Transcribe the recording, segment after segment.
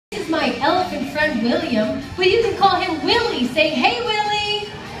my elephant friend William, but you can call him Willie. Say, hey,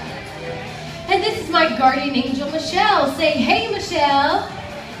 Willie. And this is my guardian angel, Michelle. Say, hey, Michelle.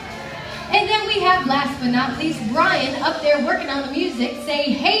 And then we have, last but not least, Brian up there working on the music. Say,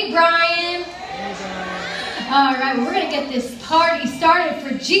 hey, Brian. Hey, Brian. All right, well, we're going to get this party started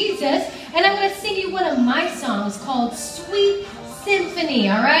for Jesus. And I'm going to sing you one of my songs called Sweet Symphony,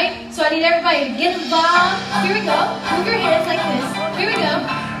 all right? So I need everybody to get involved. Here we go. Move your hands like this. Here we go.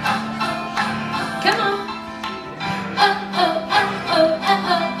 Come on. Oh, oh, oh, oh, oh,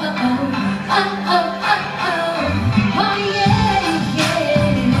 oh, oh, oh. Oh, oh, oh, oh. Oh, yeah,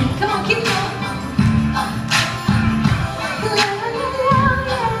 yeah. Come on, keep going.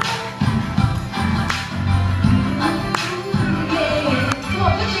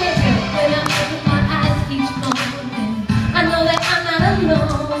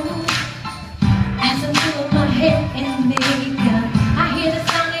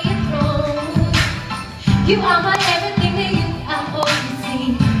 You are my everything to you, I always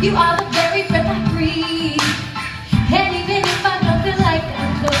see. You are the very breath I breathe. And even if I don't feel like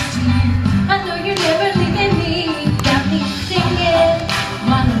I'm close to you, I know you're never leaving me. Got me singing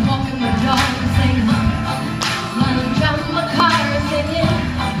while I'm walking my dog, singing while I'm driving my car, singing.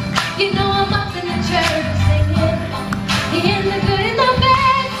 You know I'm up in the church, singing in the good and the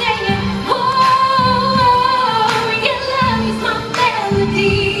bad, singing. Oh, your love is my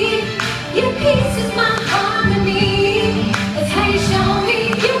melody. Your peace is my harmony. It's how you show me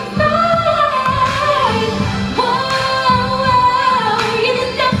you're mine. Whoa, whoa, you know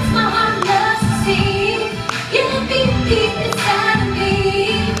that's my heart loves to sing. You know beat deep inside of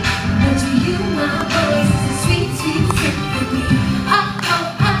me. But to you my voice is a sweet, sweet symphony. Oh,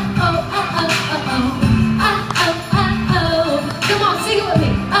 oh, oh, oh, oh, oh, oh, oh. Oh, oh, oh, oh. Come on, sing it with me.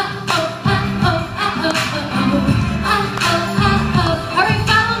 Oh, oh, oh, oh, oh, oh, oh, oh. Oh, oh, oh, oh. All right,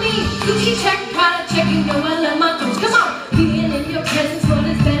 follow me. Gucci check. You know I love my coach. Come on! Being in your presence, what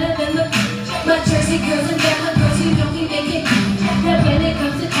is better than the my Jersey girls and Bama girls, you know we make it. Now when it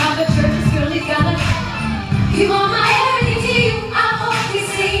comes to Calvin churches, girl, you gotta. You are my everything to you, I always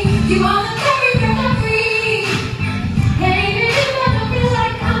sing. You are the very breath I breathe. And even if I don't feel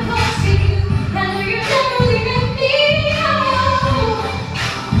like I'm close to you, I know you're never leaving me. Oh,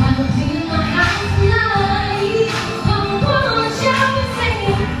 while I'm cleaning my house tonight, I'm gonna shower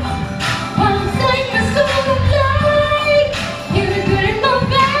singing. While I'm studying for school of life, you're the good and the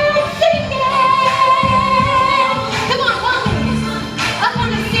bad singing. Come on, up on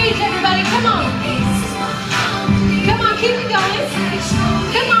the stage, everybody. Come on. Come on, keep it going.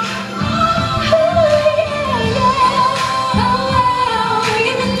 Come on. Oh, yeah, yeah. Oh,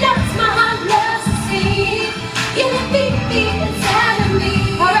 you know that's my heart loves to sing. You know beat, beat inside of me.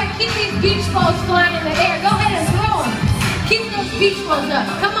 All right, keep these beach balls flying in the air. Go ahead and throw them. Keep those beach balls up.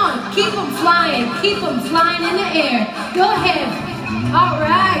 Come on, keep them flying. Keep them flying in the air. Go ahead. All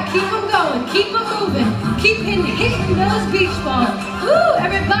right, keep them going. Keep them moving. Keep hitting those beach balls. Woo!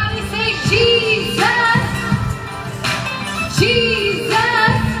 Everybody say Jesus. Jesus.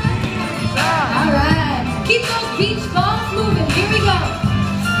 All right. Keep those beach balls moving. Here we go.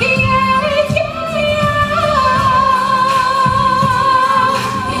 Yeah, yeah, yeah.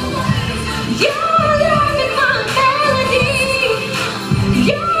 Your love is my melody.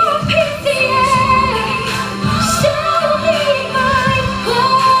 Your peace, yeah. Show me mine.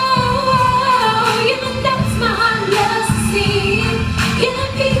 Whoa, you know that's my heart loves to sing. You know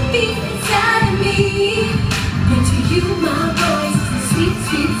beat, beat inside of me. And to you my voice is a sweet,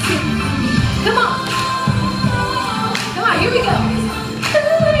 sweet symphony. Come on. Come on, here we go.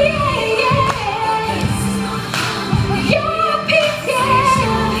 Ooh, yeah, yeah. Your peace,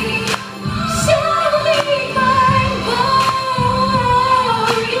 yeah. Show me mine. Whoa,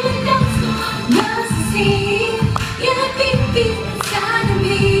 you know that's my heart loves to sing. You know beat, beat inside of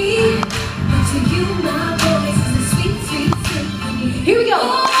me. And to you my voice is a sweet, sweet symphony. Here we go.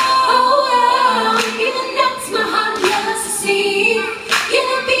 Oh, you know that's my heart loves to sing. You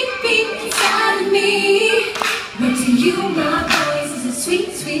know beat, beat inside of me. But to you my voice is a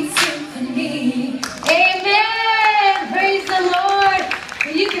sweet, sweet symphony. Amen. Praise the Lord.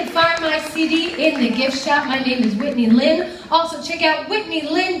 And you can find my CD in the gift shop. My name is Whitney Lynn. Also check out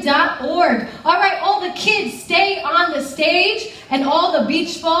whitneylynn.org. All right, all the kids stay on the stage, and all the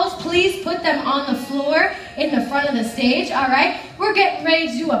beach balls, please put them on the floor in the front of the stage. All right, we're getting ready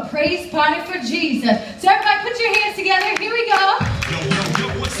to do a praise party for Jesus. So everybody put your hands together. Here we go. Yo, yo,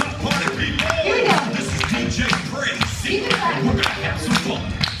 yo, what's up, party people? Here we go. This is DJ Praise. Keep it back. We're gonna have some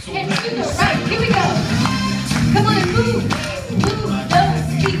fun. So And let you go me right. Here we go. Come on, move. Move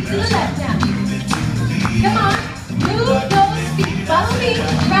those feet to the left now. Come on. Move those feet. Follow me.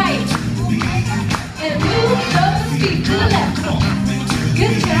 Right. right. And move those feet to the left.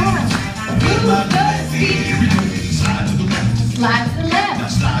 Good job. Move those feet. Slide to the left. Slide to the left. Now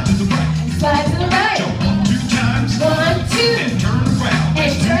slide to the right. Slide to the right. Jump 1, 2 times. 1, 2. And turn around.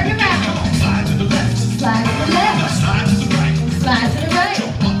 And turn around. Come on, slide to the left. Slide to the left. Now slide to the right. Slide to the right.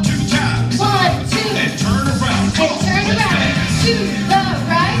 Jump 1, 2 times. 1, 2. And turn around. And turn around. To the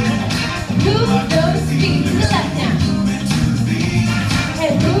right. Move those feet to the left now.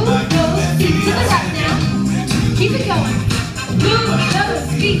 And move those feet to the right now. Keep it going. Move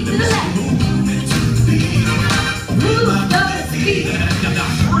those feet to the left. Move those feet. Now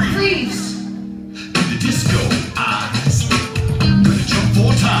freeze. Freeze. The disco eyes. Gonna jump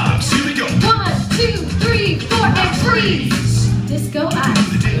 4 times. Here we go. 1, 2, 3, 4, and freeze. Disco eyes.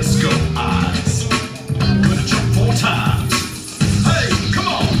 The disco eyes. Gonna jump 4 times. Hey, come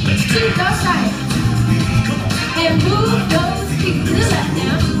on, let's To the dance. right. Come on. And move those feet to the left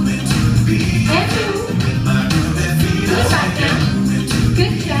now. And move to the right now.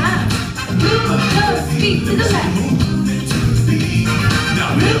 Good job. Move those feet to the left.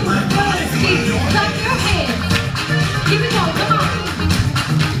 Now Move those feet. Clap your hands. Keep it going. Come on.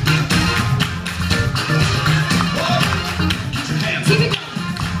 get your hands Keep up. it going.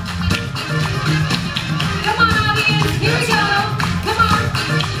 Come on, audience. Here we go. Come on.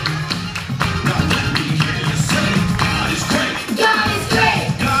 Now let me hear you say, God is great. God is great.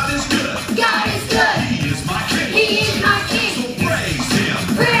 God is good. God is good. He is my king. He is my king. So praise him.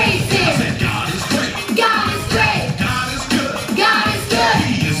 Praise I him. said God is great. God is great. God is good. God is good.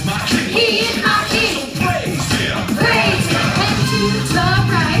 He is my king. He is my king. Praise him. Praise him. And to the